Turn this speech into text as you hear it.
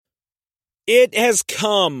It has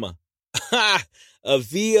come. A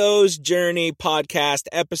VO's Journey podcast,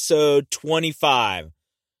 episode 25.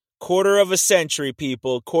 Quarter of a century,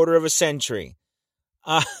 people. Quarter of a century.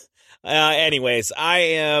 Anyways, I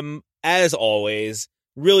am, as always,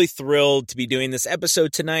 really thrilled to be doing this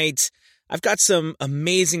episode tonight. I've got some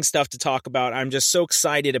amazing stuff to talk about. I'm just so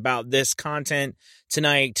excited about this content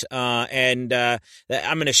tonight, and that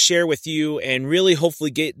I'm going to share with you and really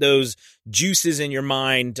hopefully get those juices in your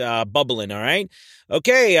mind bubbling, all right?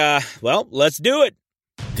 Okay, well, let's do it.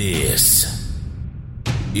 This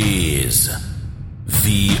is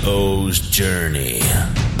VO's Journey.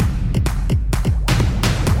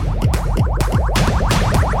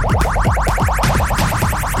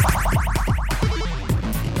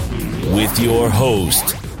 With your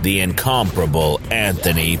host, the incomparable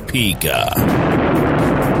Anthony Pica.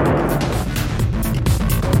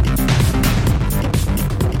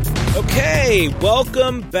 Okay,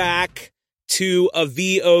 welcome back to A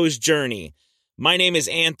VO's Journey. My name is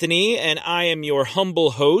Anthony, and I am your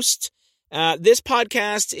humble host. This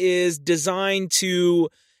podcast is designed to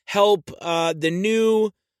help the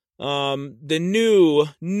new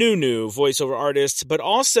voiceover artists, but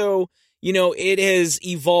also, you know, it has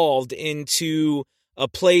evolved into a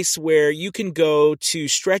place where you can go to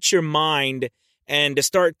stretch your mind and to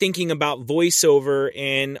start thinking about voiceover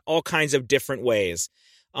in all kinds of different ways.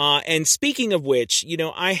 And speaking of which, you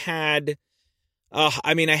know, I had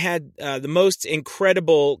the most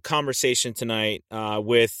incredible conversation tonight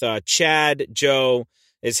with Chad Joe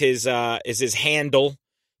is his handle,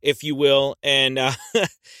 if you will, and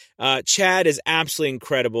Chad is absolutely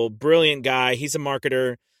incredible, brilliant guy. He's a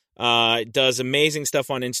marketer. Does amazing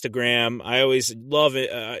stuff on Instagram. I always love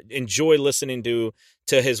it, enjoy listening to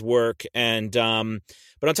his work. And,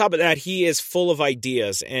 but on top of that, he is full of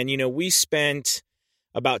ideas. And, you know, we spent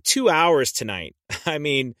about 2 hours tonight.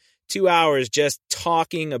 2 hours just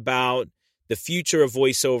talking about the future of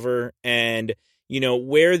voiceover and, you know,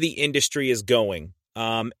 where the industry is going.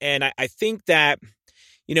 And I think that,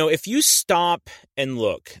 you know, if you stop and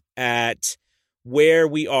look at where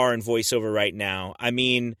we are in voiceover right now,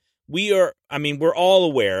 we're all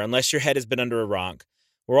aware, unless your head has been under a rock,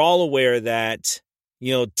 we're all aware that,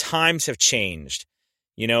 you know, times have changed.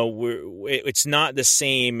 You know, it's not the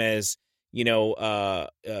same as, an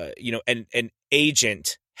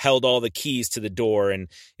agent held all the keys to the door. And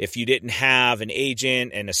if you didn't have an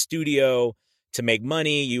agent and a studio to make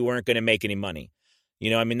money, you weren't going to make any money.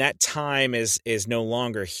 You know, I mean, that time is no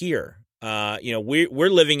longer here. We're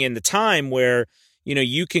living in the time where, you know,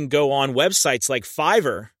 you can go on websites like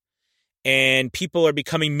Fiverr and people are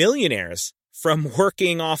becoming millionaires from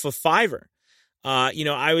working off of Fiverr. I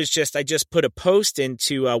just put a post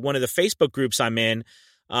into one of the Facebook groups I'm in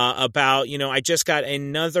about, you know, I just got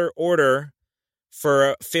another order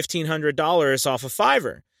for $1,500 off of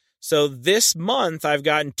Fiverr. So this month I've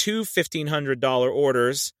gotten two $1,500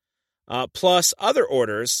 orders plus other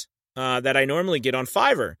orders that I normally get on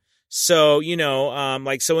Fiverr. So, you know,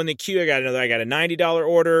 so in the queue, I got a $90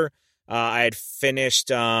 order. I had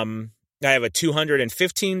finished, I have a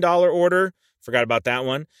 $215 order. Forgot about that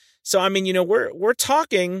one. So, I mean, you know, we're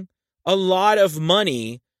talking a lot of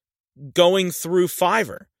money going through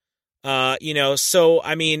Fiverr. So,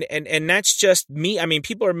 I mean, and that's just me. I mean,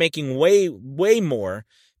 people are making way, way more.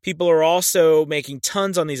 People are also making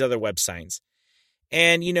tons on these other websites.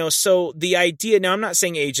 And, you know, so the idea, now I'm not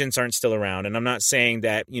saying agents aren't still around, and I'm not saying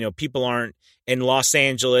that, you know, people aren't in Los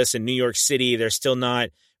Angeles and New York City. They're still not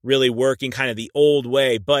really working kind of the old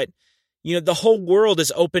way. But, you know, the whole world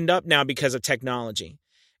is opened up now because of technology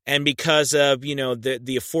and because of, you know, the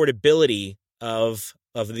affordability of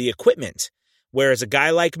the equipment. Whereas a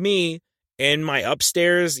guy like me in my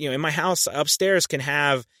upstairs, you know, in my house upstairs can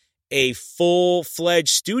have a full-fledged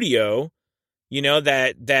studio, you know,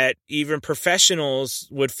 that even professionals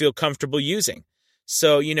would feel comfortable using.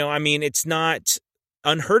 So, you know, I mean, it's not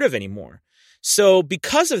unheard of anymore. So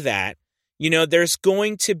because of that, you know, there's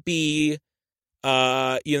going to be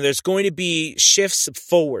shifts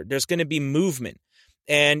forward. There's going to be movement.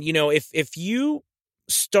 And, you know, if you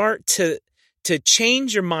start to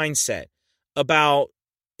change your mindset about,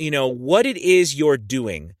 you know, what it is you're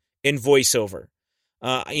doing in voiceover,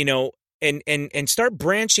 you know, and start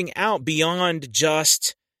branching out beyond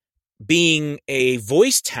just being a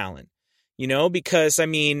voice talent, you know, because, I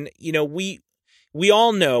mean, you know, we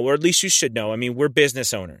all know, or at least you should know, I mean, we're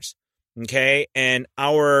business owners, okay? And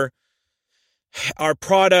our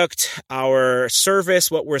product, our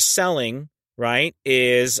service, what we're selling, right,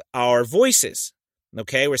 is our voices,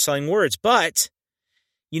 okay? We're selling words, but,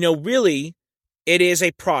 you know, really, it is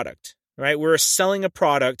a product, right? We're selling a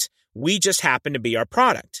product. We just happen to be our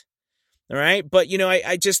product. All right. But,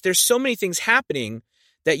 I just, there's so many things happening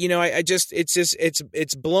that,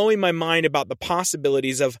 it's blowing my mind about the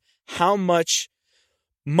possibilities of how much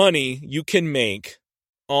money you can make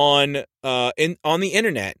on the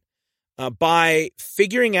internet by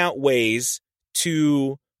figuring out ways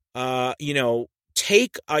to,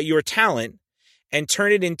 take your talent and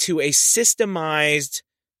turn it into a systemized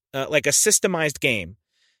game.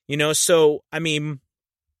 So, I mean,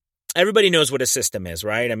 everybody knows what a system is,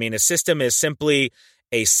 right? I mean, a system is simply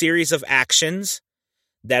a series of actions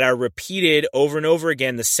that are repeated over and over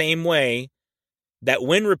again the same way, that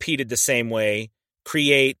when repeated the same way,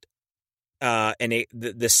 create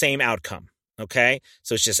the same outcome, okay?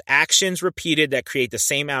 So it's just actions repeated that create the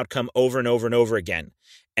same outcome over and over and over again.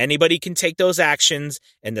 Anybody can take those actions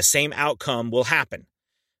and the same outcome will happen,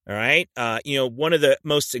 all right? One of the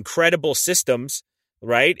most incredible systems,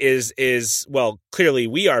 right, is well, clearly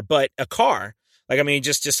we are, but a car.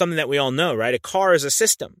 Just something that we all know, right? A car is a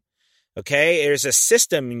system. Okay, there's a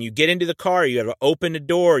system, and you get into the car, you have to open the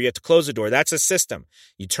door, you have to close the door. That's a system.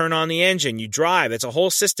 You turn on the engine, you drive. It's a whole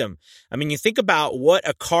system. You think about what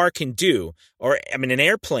a car can do, or an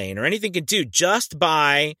airplane or anything can do just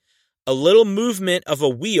by a little movement of a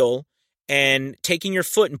wheel and taking your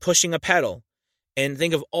foot and pushing a pedal. And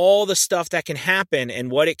think of all the stuff that can happen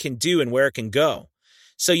and what it can do and where it can go.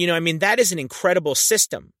 So, that is an incredible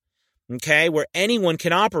system, okay, where anyone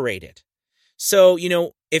can operate it. So,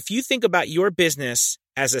 if you think about your business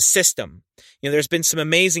as a system, there's been some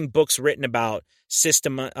amazing books written about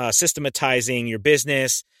systematizing your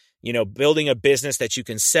business, building a business that you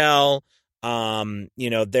can sell.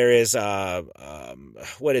 There is,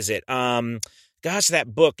 what is it? That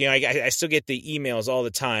book, I still get the emails all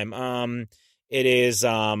the time. It is,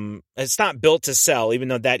 it's not Built to Sell, even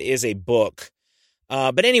though that is a book.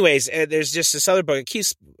 But anyways, there's just this other book. It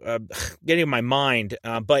keeps getting in my mind.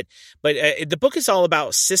 But the book is all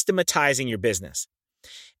about systematizing your business.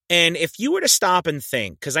 And if you were to stop and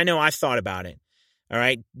think, because I know I've thought about it, all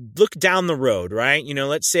right, look down the road, right?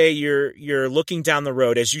 Let's say you're looking down the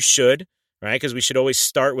road, as you should, right? Because we should always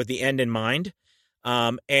start with the end in mind.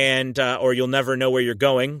 Or you'll never know where you're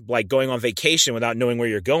going. Like going on vacation without knowing where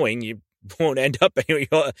you're going, you won't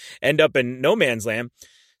you'll end up in no man's land.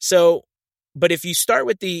 So, but if you start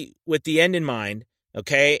with the end in mind,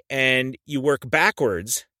 okay, and you work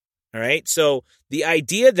backwards, all right, so the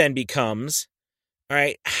idea then becomes, all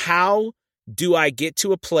right, how do I get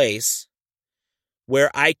to a place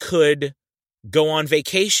where I could go on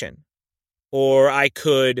vacation, or I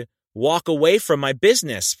could walk away from my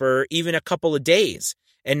business for even a couple of days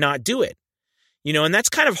and not do it? And that's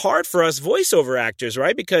kind of hard for us voiceover actors,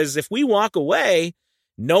 right? Because if we walk away,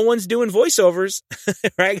 no one's doing voiceovers,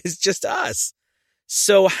 right? It's just us.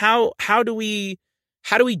 So how do we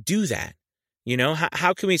do that?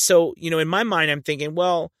 How can we? So, in my mind, I'm thinking,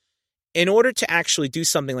 well, in order to actually do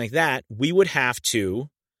something like that, we would have to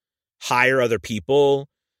hire other people.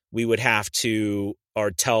 We would have to, or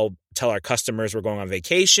tell our customers we're going on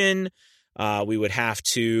vacation. We would have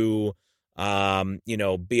to,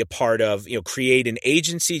 be a part of, create an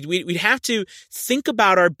agency. We'd have to think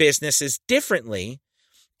about our businesses differently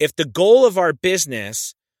if the goal of our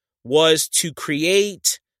business was to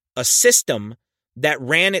create a system that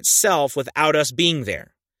ran itself without us being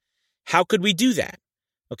there. How could we do that?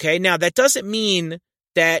 Okay, now that doesn't mean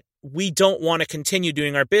that we don't want to continue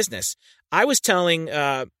doing our business. I was telling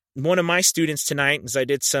one of my students tonight, as I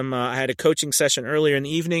did I had a coaching session earlier in the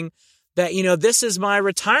evening, that, this is my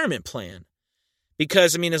retirement plan.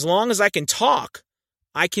 Because, as long as I can talk,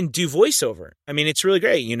 I can do voiceover. It's really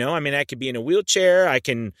great, I could be in a wheelchair. I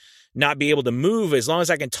can not be able to move. As long as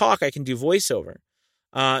I can talk, I can do voiceover.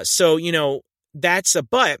 So, that's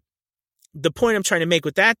but the point I'm trying to make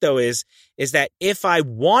with that, though, is that if I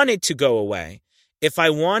wanted to go away, if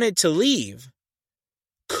I wanted to leave,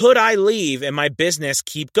 could I leave and my business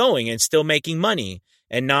keep going and still making money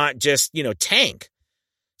and not just, tank?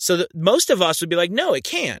 So most of us would be like, no, it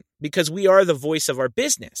can't, because we are the voice of our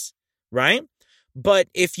business, right? But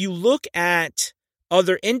if you look at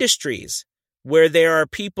other industries where there are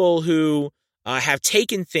people who have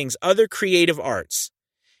taken things, other creative arts,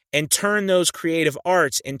 and turn those creative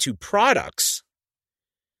arts into products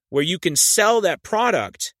where you can sell that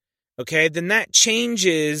product, okay, then that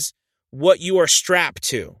changes what you are strapped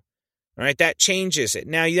to. All right, that changes it.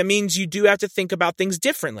 Now, that means you do have to think about things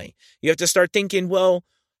differently. You have to start thinking, well,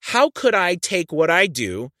 how could I take what I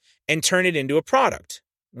do and turn it into a product?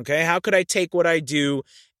 Okay, how could I take what I do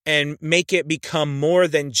and make it become more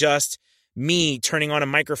than just me turning on a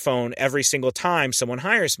microphone every single time someone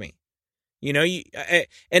hires me? You know,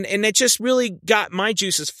 and it just really got my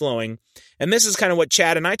juices flowing. And this is kind of what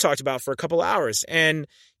Chad and I talked about for a couple hours. And,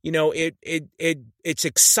 you know, it's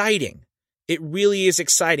exciting. It really is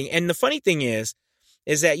exciting. And the funny thing is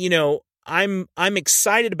that, you know, I'm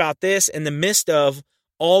excited about this in the midst of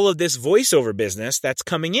all of this voiceover business that's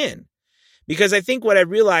coming in. Because I think what I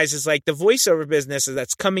realize is like the voiceover business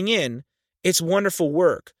that's coming in, it's wonderful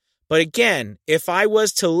work. But again, if I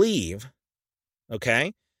was to leave,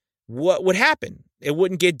 okay, what would happen? It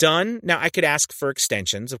wouldn't get done. Now, I could ask for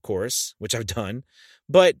extensions, of course, which I've done.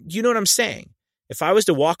 But you know what I'm saying? If I was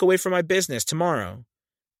to walk away from my business tomorrow,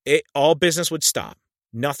 all business would stop.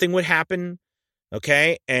 Nothing would happen,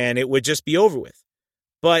 okay? And it would just be over with.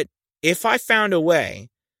 But if I found a way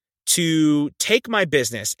to take my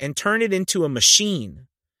business and turn it into a machine,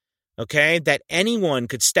 okay, that anyone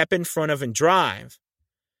could step in front of and drive,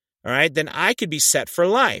 all right, then I could be set for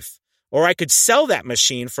life. Or I could sell that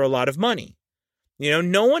machine for a lot of money. You know,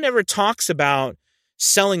 no one ever talks about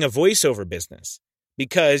selling a voiceover business,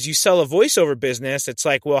 because you sell a voiceover business, it's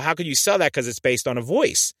like, well, how could you sell that? Because it's based on a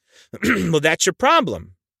voice. Well, that's your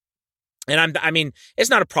problem. And I mean, it's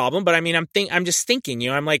not a problem, but I mean, I'm just thinking, you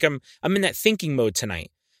know, I'm in that thinking mode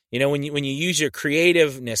tonight. You know, when you use your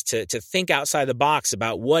creativeness to think outside the box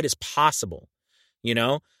about what is possible, you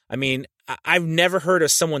know, I mean, I've never heard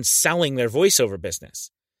of someone selling their voiceover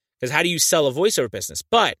business. Because how do you sell a voiceover business?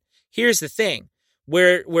 But here's the thing: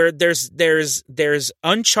 where there's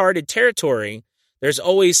uncharted territory, there's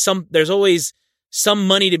always some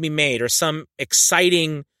money to be made, or some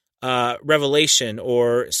exciting revelation,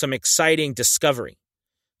 or some exciting discovery.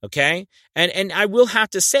 Okay, and I will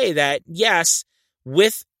have to say that yes,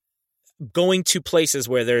 with going to places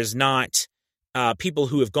where there's not people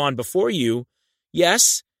who have gone before you,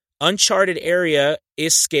 yes. Uncharted area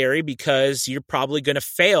is scary because you're probably going to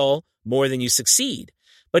fail more than you succeed.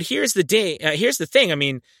 But here's the thing. I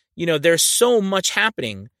mean, you know, there's so much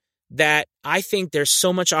happening that I think there's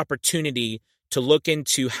so much opportunity to look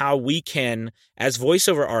into how we can, as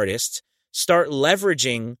voiceover artists, start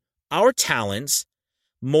leveraging our talents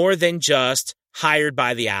more than just hired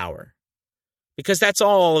by the hour. Because that's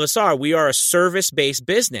all of us are. We are a service-based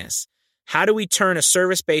business. How do we turn a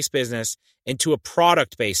service-based business into a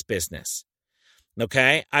product-based business?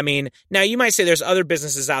 Okay? I mean, now you might say there's other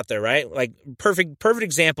businesses out there, right? Like perfect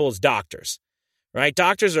example is doctors, right?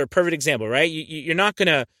 Doctors are a perfect example, right? You're not going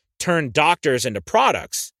to turn doctors into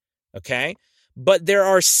products, okay? But there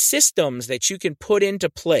are systems that you can put into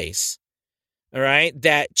place, all right,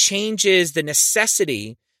 that changes the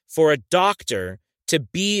necessity for a doctor to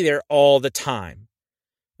be there all the time.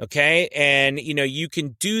 Okay. And, you know, you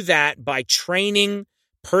can do that by training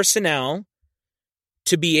personnel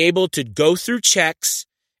to be able to go through checks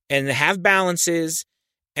and have balances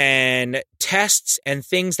and tests and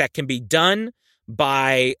things that can be done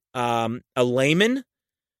by a layman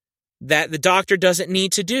that the doctor doesn't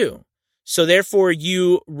need to do. So therefore,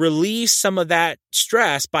 you release some of that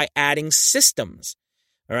stress by adding systems.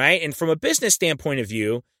 All right. And from a business standpoint of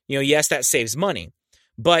view, you know, yes, that saves money.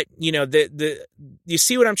 But, you know, you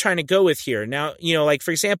see what I'm trying to go with here. Now, you know, like,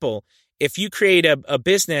 for example, if you create a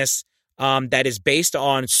business that is based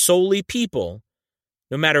on solely people,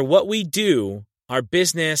 no matter what we do, our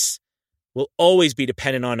business will always be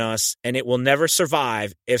dependent on us, and it will never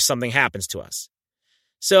survive if something happens to us.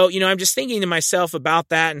 So, you know, I'm just thinking to myself about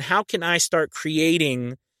that, and how can I start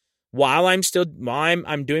creating while I'm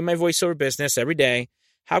doing my voiceover business every day?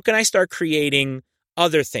 How can I start creating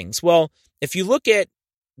other things? Well, if you look at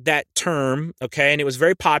that term, okay, and it was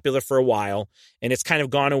very popular for a while, and it's kind of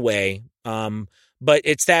gone away, but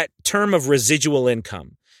it's that term of residual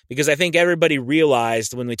income, because I think everybody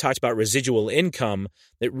realized when we talked about residual income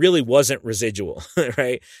that it really wasn't residual,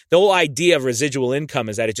 right? The whole idea of residual income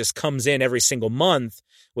is that it just comes in every single month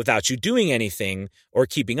without you doing anything or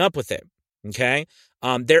keeping up with it, okay?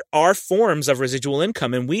 There are forms of residual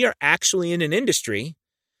income, and we are actually in an industry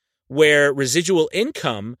where residual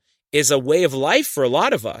income is a way of life for a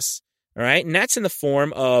lot of us, all right? And that's in the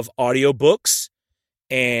form of audiobooks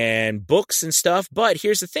and books and stuff. But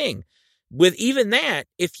here's the thing. With even that,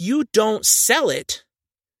 if you don't sell it,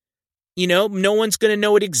 you know, no one's going to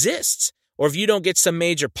know it exists. Or if you don't get some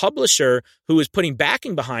major publisher who is putting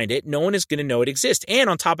backing behind it, no one is going to know it exists. And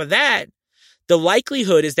on top of that, the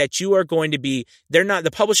likelihood is that you are going to be, the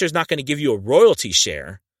publisher's not going to give you a royalty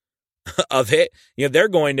share of it. You know, they're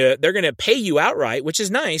going to pay you outright, which is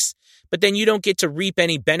nice, but then you don't get to reap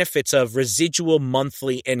any benefits of residual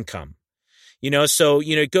monthly income. You know, so,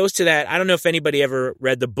 you know, it goes to that. I don't know if anybody ever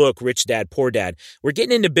read the book, Rich Dad, Poor Dad. We're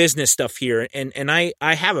getting into business stuff here, and I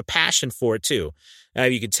have a passion for it too.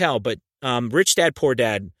 You can tell, but Rich Dad, Poor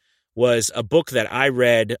Dad was a book that I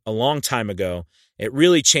read a long time ago. It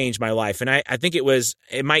really changed my life. And I think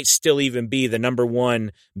it might still even be the number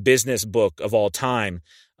one business book of all time.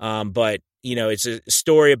 But, it's a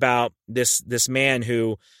story about this man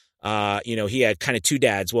who, he had kind of two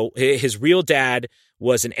dads. Well, his real dad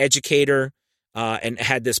was an educator and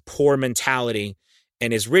had this poor mentality.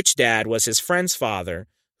 And his rich dad was his friend's father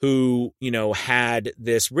who, had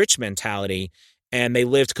this rich mentality, and they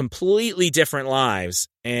lived completely different lives.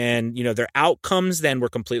 And, their outcomes then were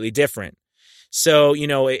completely different. So,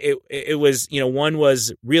 it was, one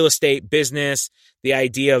was real estate business, the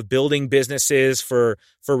idea of building businesses for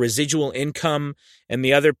residual income. And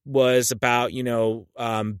the other was about,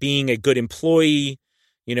 being a good employee,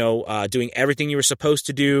 doing everything you were supposed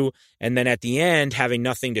to do. And then at the end, having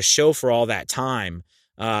nothing to show for all that time,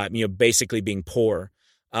 basically being poor.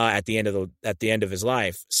 At the end of his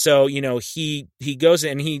life. So, he goes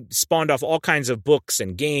and he spawned off all kinds of books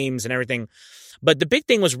and games and everything. But the big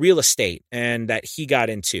thing was real estate, and that he got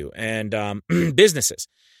into, and businesses.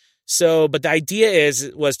 So, but the idea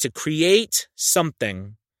was to create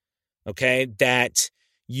something, okay, that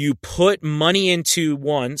you put money into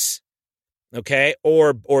once, okay,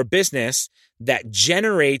 or business that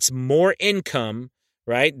generates more income,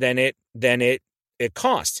 right, than it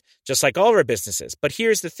costs, just like all of our businesses. But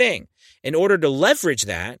here's the thing. In order to leverage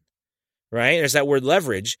that, right, there's that word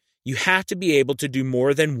leverage, you have to be able to do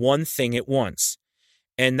more than one thing at once.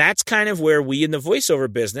 And that's kind of where we in the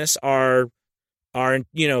voiceover business are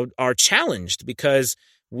challenged, because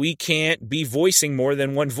we can't be voicing more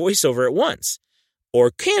than one voiceover at once.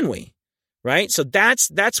 Or can we? Right? So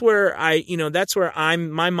that's where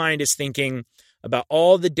my mind is thinking about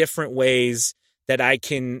all the different ways that I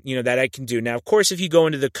can do. Now, of course, if you go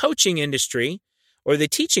into the coaching industry or the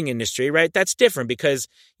teaching industry, right, that's different, because,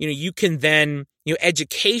 you can then,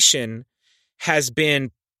 education has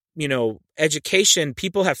been, education,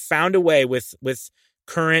 people have found a way with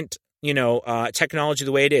current, technology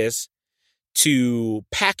the way it is to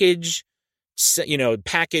package,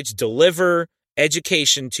 deliver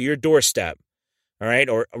education to your doorstep, all right,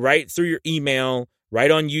 or right through your email,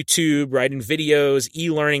 right on YouTube, right in videos,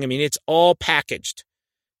 e-learning. I mean, it's all packaged,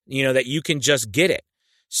 that you can just get it.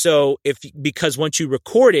 So because once you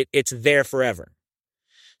record it, it's there forever.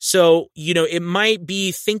 So, it might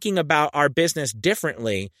be thinking about our business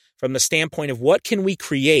differently from the standpoint of what can we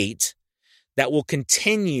create that will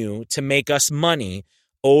continue to make us money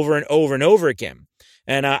over and over and over again.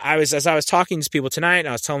 And as I was talking to people tonight,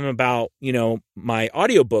 I was telling them about, my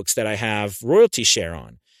audiobooks that I have royalty share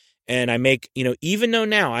on. And I make, even though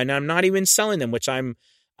now, and I'm not even selling them, which I'm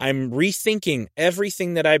rethinking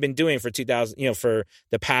everything that I've been doing for for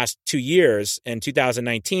the past 2 years. And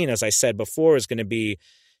 2019, as I said before, is going to be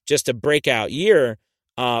just a breakout year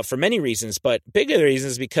for many reasons. But bigger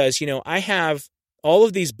reasons because, I have all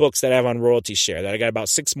of these books that I have on royalty share that I got about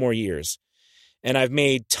 6 more years. And I've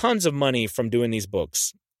made tons of money from doing these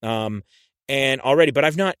books and already, but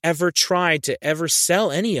I've not ever tried to ever sell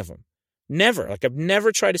any of them. Never. Like, I've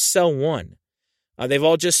never tried to sell one. They've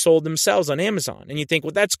all just sold themselves on Amazon. And you think,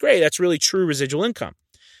 well, that's great. That's really true residual income.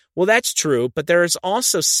 Well, that's true. But there's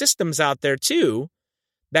also systems out there too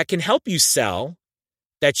that can help you sell,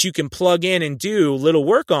 that you can plug in and do little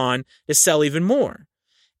work on to sell even more.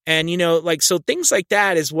 And, so things like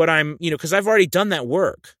that is what I'm, because I've already done that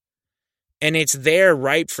work and it's there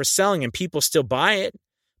ripe for selling and people still buy it.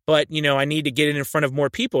 But, I need to get it in front of more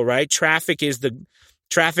people, right? Traffic is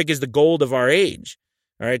the gold of our age.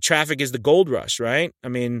 All right. Traffic is the gold rush, right? I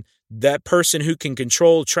mean, that person who can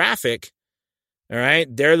control traffic, all right,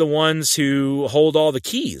 they're the ones who hold all the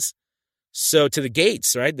keys. So to the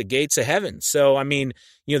gates, right? The gates of heaven. So, I mean,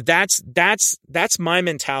 that's my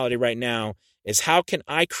mentality right now, is how can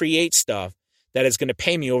I create stuff that is going to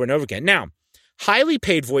pay me over and over again? Now, highly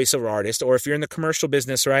paid voiceover artist, or if you're in the commercial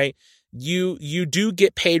business, right, you do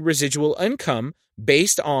get paid residual income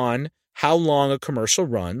based on how long a commercial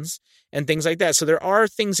runs and things like that. So there are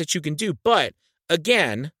things that you can do. But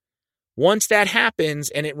again, once that happens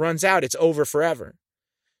and it runs out, it's over forever.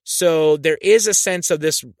 So there is a sense of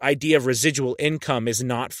this idea of residual income is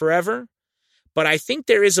not forever. But I think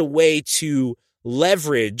there is a way to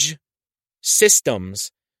leverage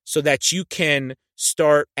systems so that you can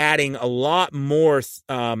start adding a lot more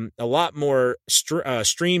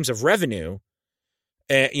streams of revenue,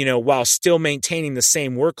 while still maintaining the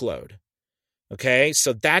same workload. Okay,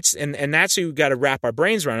 so that's what we've got to wrap our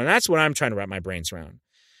brains around, and that's what I'm trying to wrap my brains around.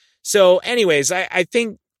 So, anyways, I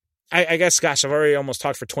think I guess, gosh, I've already almost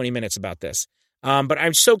talked for 20 minutes about this. But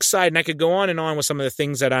I'm so excited, and I could go on and on with some of the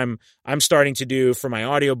things that I'm starting to do for my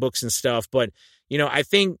audiobooks and stuff. But, I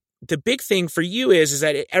think the big thing for you is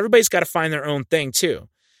that everybody's got to find their own thing too.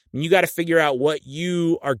 And you got to figure out what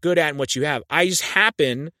you are good at and what you have. I just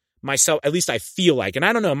happen myself, at least I feel like, and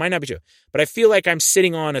I don't know, it might not be true, but I feel like I'm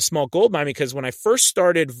sitting on a small gold mine because when I first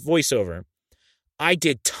started voiceover, I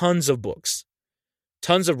did tons of books,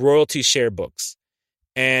 tons of royalty share books.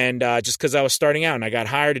 And just because I was starting out and I got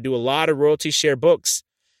hired to do a lot of royalty share books.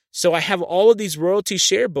 So I have all of these royalty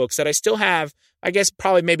share books that I still have, I guess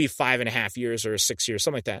probably maybe 5.5 years or 6 years,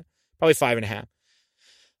 something like that. Probably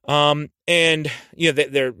 5.5. And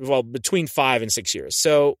they're between 5 and 6 years.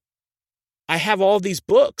 So I have all these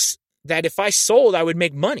books that if I sold, I would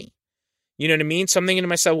make money. You know what I mean? So I'm thinking to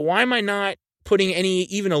myself, why am I not putting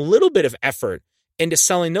even a little bit of effort into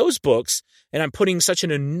selling those books? And I'm putting such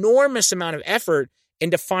an enormous amount of effort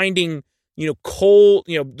into finding,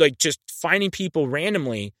 just finding people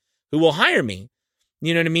randomly who will hire me.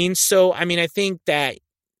 You know what I mean? So, I mean, I think that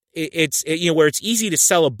it's where it's easy to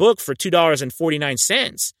sell a book for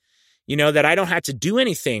 $2.49, that I don't have to do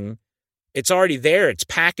anything. It's already there. It's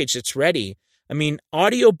packaged. It's ready. I mean,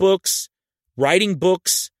 audiobooks, writing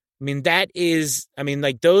books. I mean,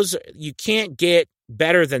 those, you can't get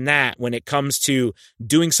better than that when it comes to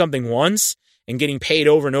doing something once and getting paid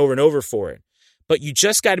over and over and over for it. But you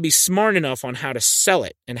just got to be smart enough on how to sell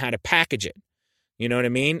it and how to package it. You know what I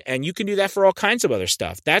mean? And you can do that for all kinds of other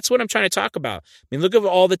stuff. That's what I'm trying to talk about. I mean, look at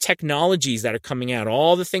all the technologies that are coming out,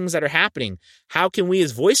 all the things that are happening. How can we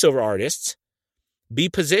as voiceover artists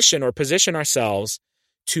position ourselves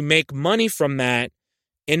to make money from that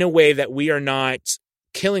in a way that we are not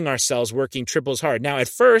killing ourselves working triple as hard? Now, at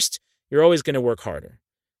first, you're always going to work harder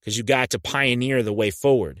because you got to pioneer the way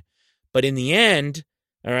forward. But in the end,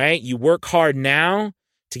 all right, you work hard now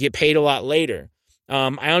to get paid a lot later.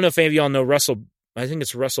 I don't know if any of y'all know Russell. I think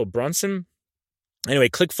it's Russell Brunson. Anyway,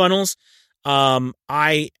 ClickFunnels.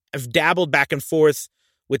 I have dabbled back and forth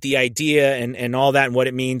with the idea and all that and what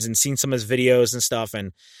it means and seen some of his videos and stuff.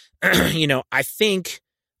 And, I think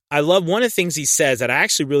I love one of the things he says that I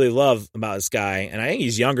actually really love about this guy. And I think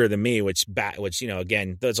he's younger than me, which,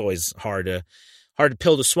 again, that's always hard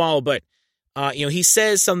pill to swallow. But, he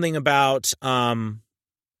says something about,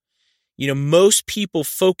 most people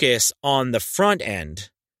focus on the front end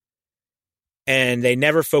and they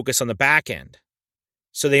never focus on the back end.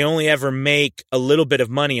 So they only ever make a little bit of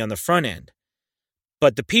money on the front end.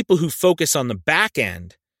 But the people who focus on the back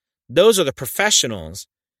end, those are the professionals,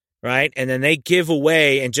 right? And then they give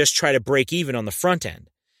away and just try to break even on the front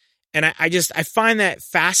end. And I find that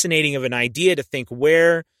fascinating of an idea to think,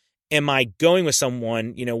 where am I going with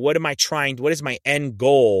someone? What am I trying? What is my end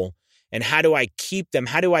goal? And how do I keep them?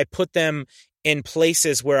 How do I put them in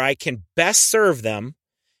places where I can best serve them,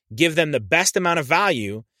 give them the best amount of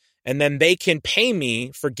value, and then they can pay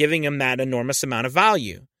me for giving them that enormous amount of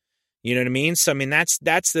value? You know what I mean? So, I mean, that's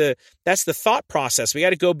the thought process. We got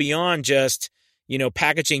to go beyond just,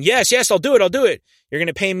 packaging. Yes, I'll do it. You're going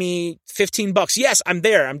to pay me $15. Yes, I'm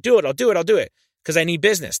there. I'll do it because I need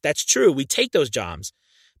business. That's true. We take those jobs,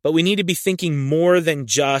 but we need to be thinking more than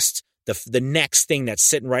just the next thing that's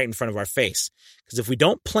sitting right in front of our face. Because if we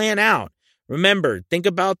don't plan out, remember, think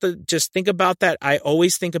about that. I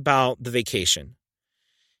always think about the vacation.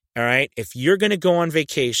 All right. If you're going to go on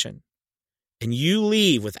vacation and you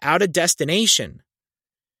leave without a destination,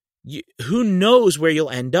 who knows where you'll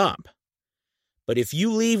end up? But if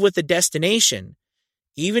you leave with a destination,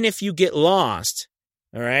 even if you get lost,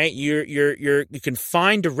 all right, you can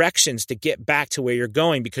find directions to get back to where you're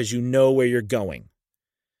going because you know where you're going.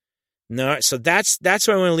 No, so that's what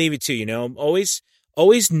I want to leave it to.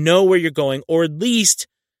 Always know where you're going, or at least,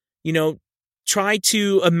 try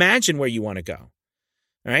to imagine where you want to go.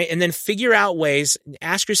 All right. And then figure out ways,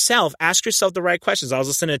 ask yourself the right questions. I was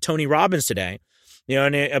listening to Tony Robbins today,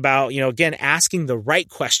 and about, again, asking the right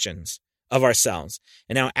questions of ourselves.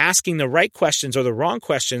 And now asking the right questions or the wrong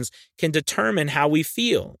questions can determine how we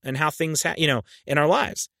feel and how things, in our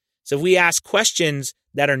lives. So if we ask questions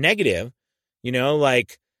that are negative, why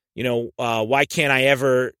can't I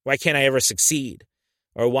ever succeed?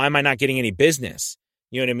 Or why am I not getting any business?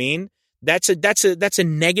 You know what I mean? That's a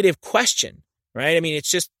negative question, right? I mean, it's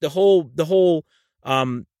just the whole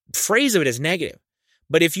phrase of it is negative.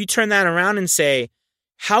 But if you turn that around and say,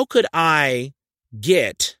 how could I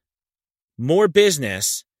get more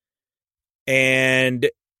business and,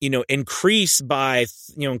 increase my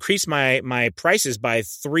prices by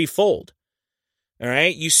threefold? All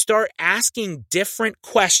right. You start asking different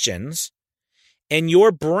questions and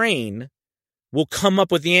your brain will come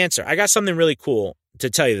up with the answer. I got something really cool to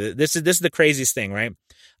tell you. This is the craziest thing, right?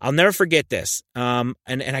 I'll never forget this. And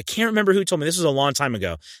I can't remember who told me. This was a long time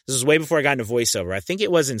ago. This was way before I got into voiceover. I think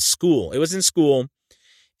it was in school.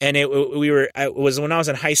 And it was when I was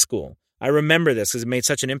in high school. I remember this because it made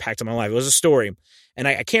such an impact on my life. It was a story. And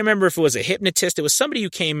I can't remember if it was a hypnotist. It was somebody who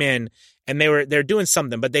came in and they're doing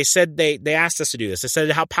something, but they said they asked us to do this. They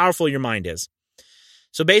said how powerful your mind is.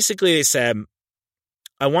 So basically they said,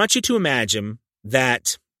 I want you to imagine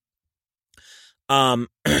that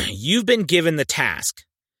you've been given the task,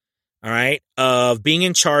 all right, of being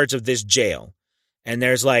in charge of this jail. And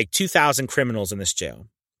there's like 2,000 criminals in this jail.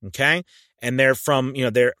 Okay. And they're from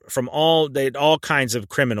all kinds of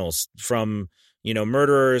criminals, from,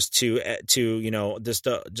 murderers to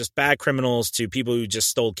just bad criminals to people who just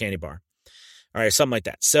stole candy bar. All right. Something like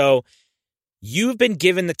that. So you've been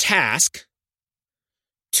given the task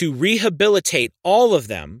to rehabilitate all of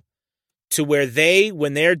them to where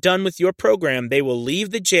when they're done with your program, they will leave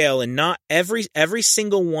the jail, and not every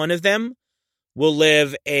single one of them will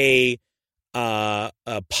live a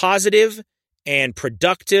positive and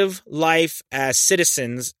productive life as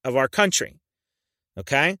citizens of our country.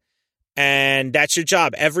 Okay? And that's your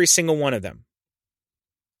job, every single one of them.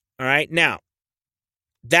 All right? Now,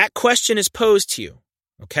 that question is posed to you.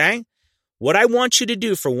 Okay? What I want you to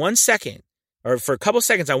do for 1 second, or for a couple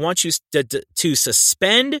seconds, I want you to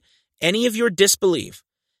suspend any of your disbelief.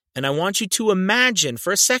 And I want you to imagine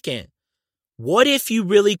for a second, what if you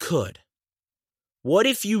really could? What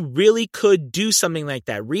if you really could do something like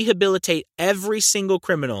that? Rehabilitate every single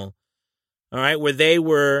criminal, all right, where they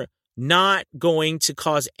were not going to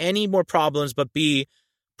cause any more problems, but be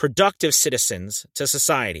productive citizens to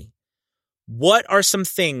society. What are some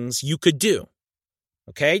things you could do?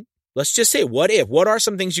 Okay, let's just say, what are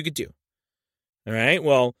some things you could do? All right,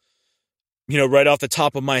 well, right off the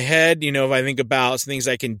top of my head, if I think about some things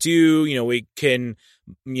I can do, we can,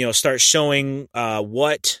 start showing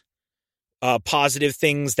what positive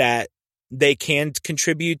things that they can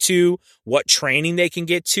contribute to, what training they can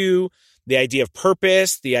get to, the idea of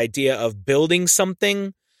purpose, the idea of building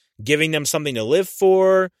something, giving them something to live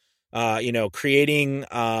for, creating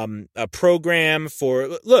a program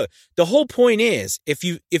for. Look, the whole point is, if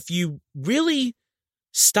you really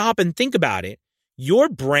stop and think about it, your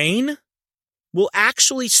brain will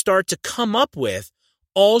actually start to come up with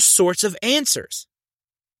all sorts of answers.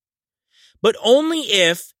 But only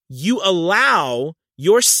if you allow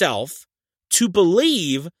yourself to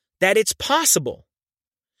believe that it's possible.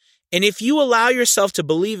 And if you allow yourself to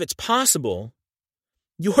believe it's possible,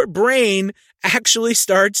 your brain actually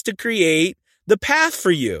starts to create the path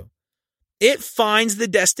for you. It finds the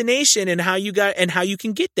destination and how you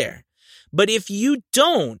can get there. But if you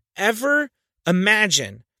don't ever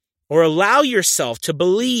imagine or allow yourself to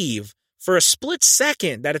believe for a split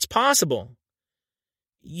second that it's possible,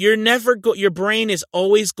 your brain is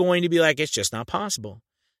always going to be like, it's just not possible.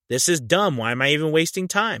 This is dumb. Why am I even wasting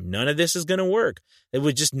time? None of this is going to work. It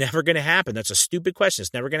was just never going to happen. That's a stupid question.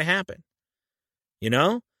 It's never going to happen.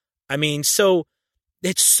 So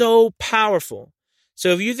it's so powerful. So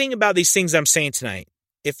if you think about these things I'm saying tonight,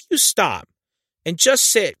 if you stop and just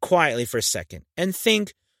sit quietly for a second and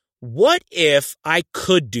think, what if I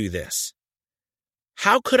could do this?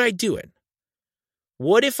 How could I do it?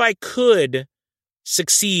 What if I could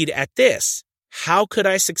succeed at this? How could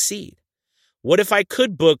I succeed? What if I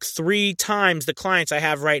could book 3 times the clients I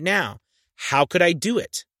have right now? How could I do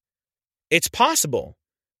it? It's possible.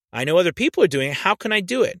 I know other people are doing it. How can I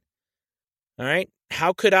do it? All right.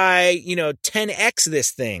 How could I, 10X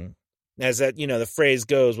this thing, as that, the phrase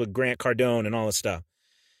goes with Grant Cardone and all this stuff.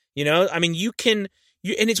 And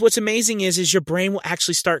it's what's amazing is your brain will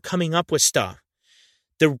actually start coming up with stuff.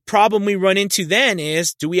 The problem we run into then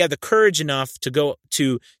is, do we have the courage enough to go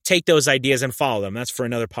to take those ideas and follow them? That's for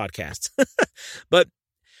another podcast. But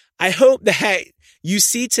I hope that you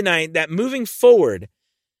see tonight that moving forward,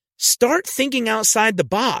 start thinking outside the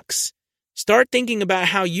box. Start thinking about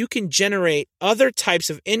how you can generate other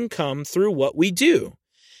types of income through what we do.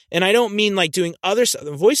 And I don't mean like doing other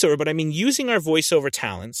voiceover, but I mean using our voiceover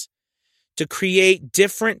talents to create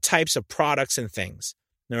different types of products and things.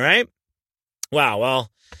 All right? Wow. Well,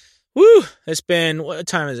 it's been, what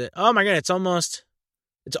time is it? Oh my God. It's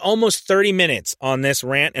almost 30 minutes on this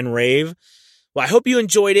rant and rave. Well, I hope you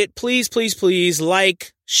enjoyed it. Please, please, please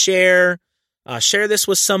share this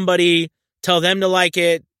with somebody. Tell them to like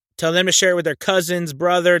it. Tell them to share it with their cousins,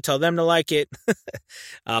 brother. Tell them to like it.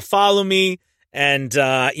 Follow me. And,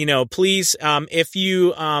 please, if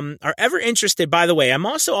you are ever interested, by the way, I'm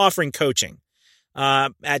also offering coaching.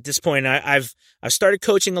 At this point, I've started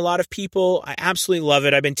coaching a lot of people. I absolutely love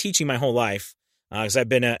it. I've been teaching my whole life because I've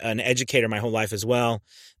been an educator my whole life as well.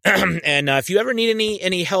 And if you ever need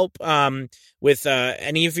any help with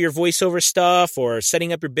any of your voiceover stuff or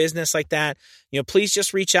setting up your business like that, please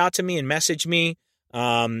just reach out to me and message me.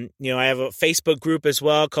 I have a Facebook group as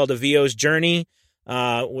well called the VO's Journey,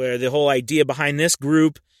 where the whole idea behind this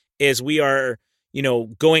group is we are,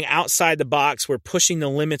 going outside the box. We're pushing the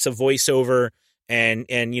limits of voiceover and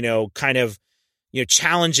kind of,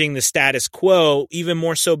 challenging the status quo even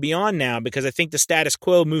more so beyond now, because I think the status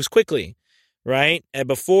quo moves quickly, right? And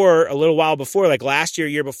before, a little while before, like last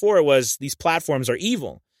year before, it was these platforms are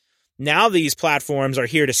evil. Now these platforms are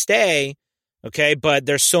here to stay, okay? But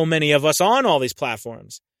there's so many of us on all these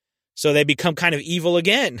platforms. So they become kind of evil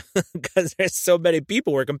again because there's so many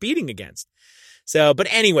people we're competing against. So,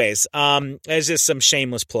 but anyways, there's just some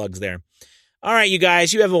shameless plugs there. All right, you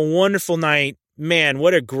guys, you have a wonderful night. Man,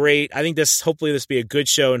 what a great, I think hopefully this will be a good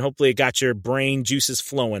show, and hopefully it got your brain juices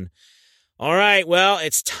flowing. All right, well,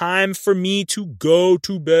 it's time for me to go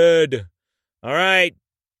to bed. All right,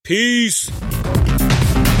 peace.